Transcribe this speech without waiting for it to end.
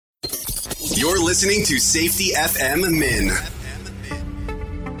You're listening to Safety FM Min.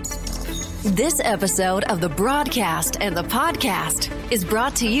 This episode of the broadcast and the podcast is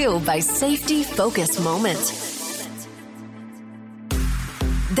brought to you by Safety Focus Moment.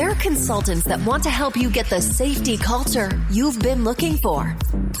 They're consultants that want to help you get the safety culture you've been looking for.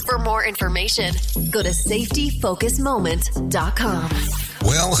 For more information, go to safetyfocusmoment.com.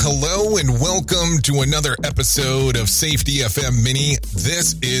 Well, hello and welcome to another episode of Safety FM Mini.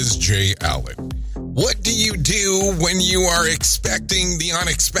 This is Jay Allen. What do you do when you are expecting the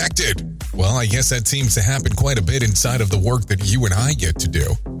unexpected? Well, I guess that seems to happen quite a bit inside of the work that you and I get to do.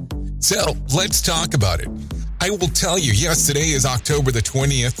 So let's talk about it. I will tell you, yes, today is October the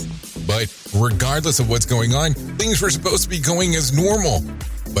 20th, but regardless of what's going on, things were supposed to be going as normal.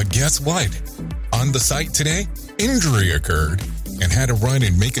 But guess what? On the site today, injury occurred and had to run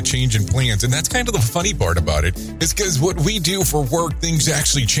and make a change in plans. And that's kind of the funny part about it, is because what we do for work, things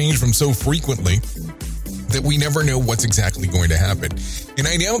actually change from so frequently that we never know what's exactly going to happen. And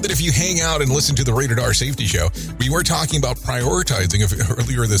I know that if you hang out and listen to the Rated R Safety Show, we were talking about prioritizing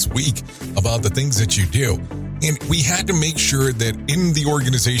earlier this week about the things that you do. And we had to make sure that in the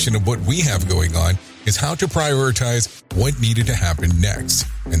organization of what we have going on is how to prioritize what needed to happen next.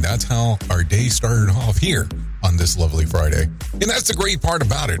 And that's how our day started off here on this lovely Friday. And that's the great part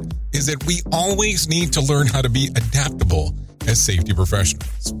about it, is that we always need to learn how to be adaptable as safety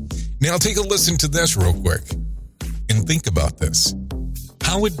professionals. Now take a listen to this real quick and think about this.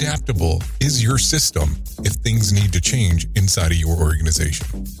 How adaptable is your system if things need to change inside of your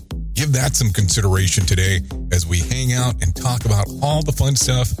organization? Give that some consideration today as we hang out and talk about all the fun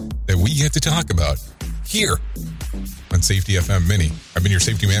stuff that we get to talk about here on Safety FM Mini. I've been your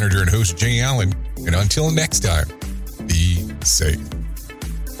safety manager and host, Jay Allen. And until next time, be safe.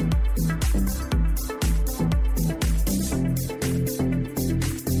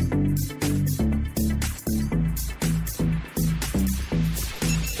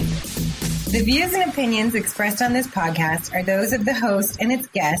 The views and opinions expressed on this podcast are those of the host and its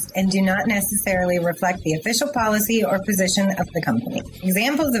guest and do not necessarily reflect the official policy or position of the company.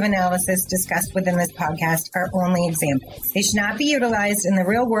 Examples of analysis discussed within this podcast are only examples. They should not be utilized in the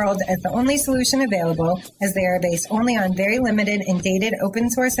real world as the only solution available, as they are based only on very limited and dated open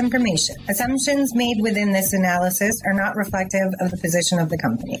source information. Assumptions made within this analysis are not reflective of the position of the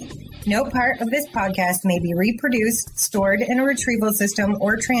company. No part of this podcast may be reproduced, stored in a retrieval system,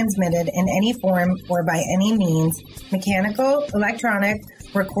 or transmitted in any form or by any means, mechanical, electronic,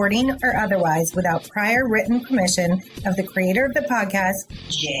 recording, or otherwise, without prior written permission of the creator of the podcast,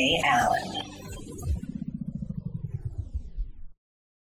 Jay Allen.